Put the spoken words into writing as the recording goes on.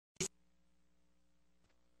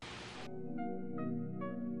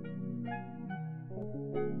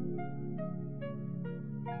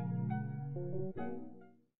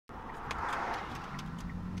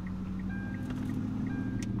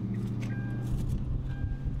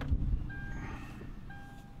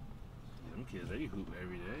Them kids, they hoop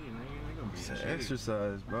every day, you know, they gonna be it's an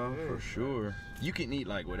exercise, bro, yeah, for sure. You can eat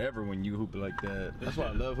like whatever when you hoop like that. That's why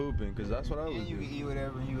I love hooping, cause that's what I was And you doing. can eat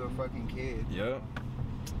whatever when you a fucking kid. Yep.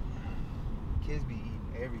 Kids be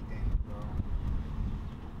eating everything, bro.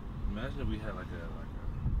 Imagine if we had like a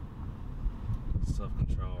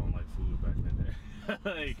self-control on like food back in the day.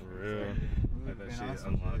 Like, For real. like that shit is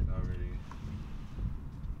unlocked already.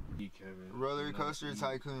 Kevin. Roller Coaster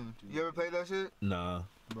Tycoon. You ever played that shit? Nah.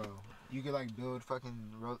 Bro, you could like build fucking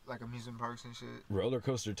like amusement parks and shit. Roller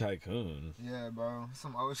Coaster Tycoon. Yeah, bro.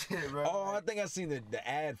 Some old shit, bro. Oh, I think I seen the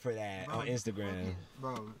ad for that Bro, on Instagram.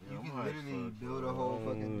 Bro, Yeah, you can I'm literally fuck, build a whole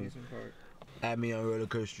fucking amusement park. Add me on Roller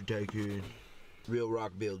Coaster Tycoon. Real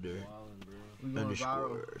Rock Builder. Wildin', bro. We going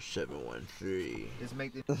viral. _ 713. Let's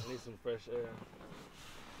make this. Need some fresh air.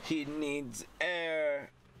 He needs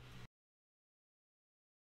air.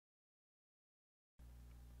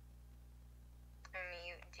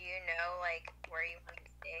 Do you know, like, where you want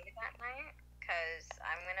to stay that night? Because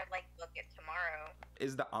I'm going to, like, book it tomorrow.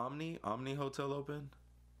 Is the Omni Hotel open?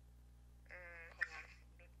 Hang on.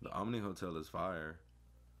 The Omni Hotel is fire.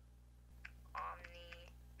 Omni.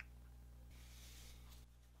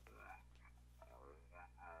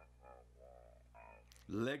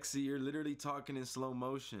 Lexi, you're literally talking in slow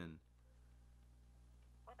motion.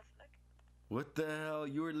 What the fuck? What the hell?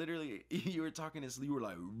 You were literally, you were talking in, you were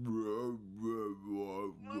like, You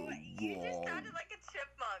just sounded like a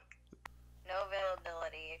chipmunk. No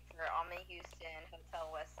availability for Omni Houston,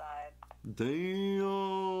 Hotel Westside.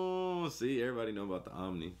 damn. See, everybody know about the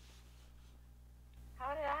Omni.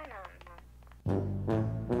 How did I know?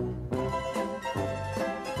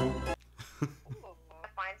 Ooh.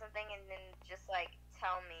 Find something and then just, like,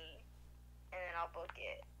 tell me, and then I'll book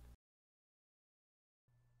it.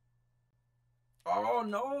 Oh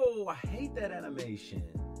no, I hate that animation.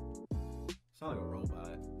 Sound like a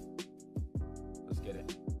robot. Let's get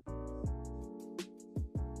it.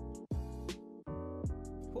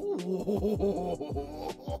 Ooh.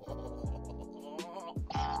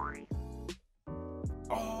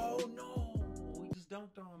 Oh no, he just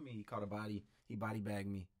dunked on me. He caught a body. He body bagged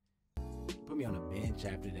me. Put me on a bench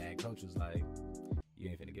after that. Coach was like, you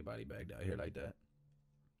ain't finna get body bagged out here like that.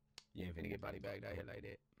 You ain't finna get body bagged out here like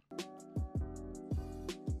that.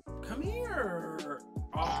 Come here.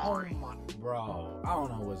 Oh my, bro. I don't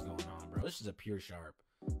know what's going on, bro. This is a pure sharp.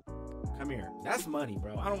 Come here. That's money,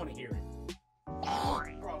 bro. I don't want to hear it.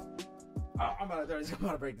 Bro. I'm about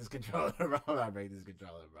to break this controller, bro. I'm about to break this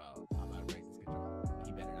controller, bro.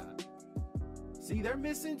 He better not. See, they're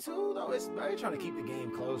missing too, though. It's they're trying to keep the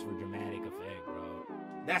game close for dramatic effect, bro.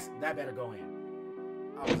 That better go in.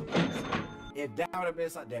 I was about to say, if that would have been,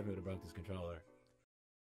 I definitely would have broke this controller.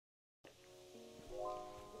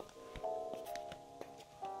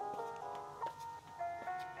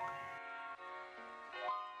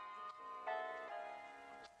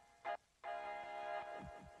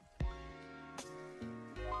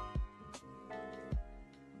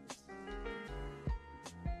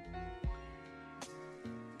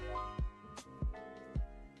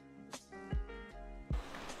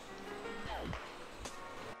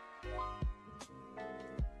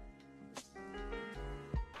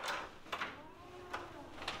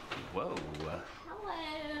 Whoa. Hello.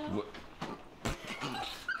 What? Oh my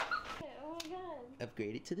god.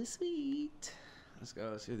 Upgraded to the suite. Let's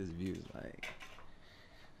go. See what this view is like.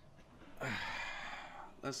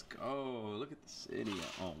 Let's go. Look at the city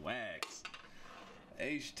on wax.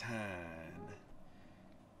 H-Town.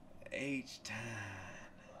 H-Town.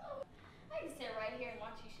 I can sit right here and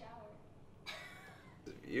watch you shower.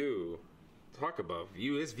 View. Talk about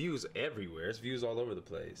view. It's views everywhere. It's views all over the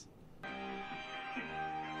place.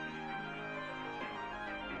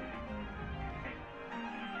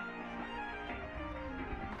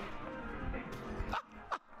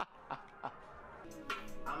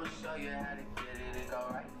 I'ma show you how to get it. It go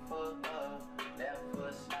right foot up, left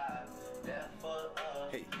foot slide, left foot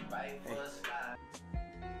up, Hey, right foot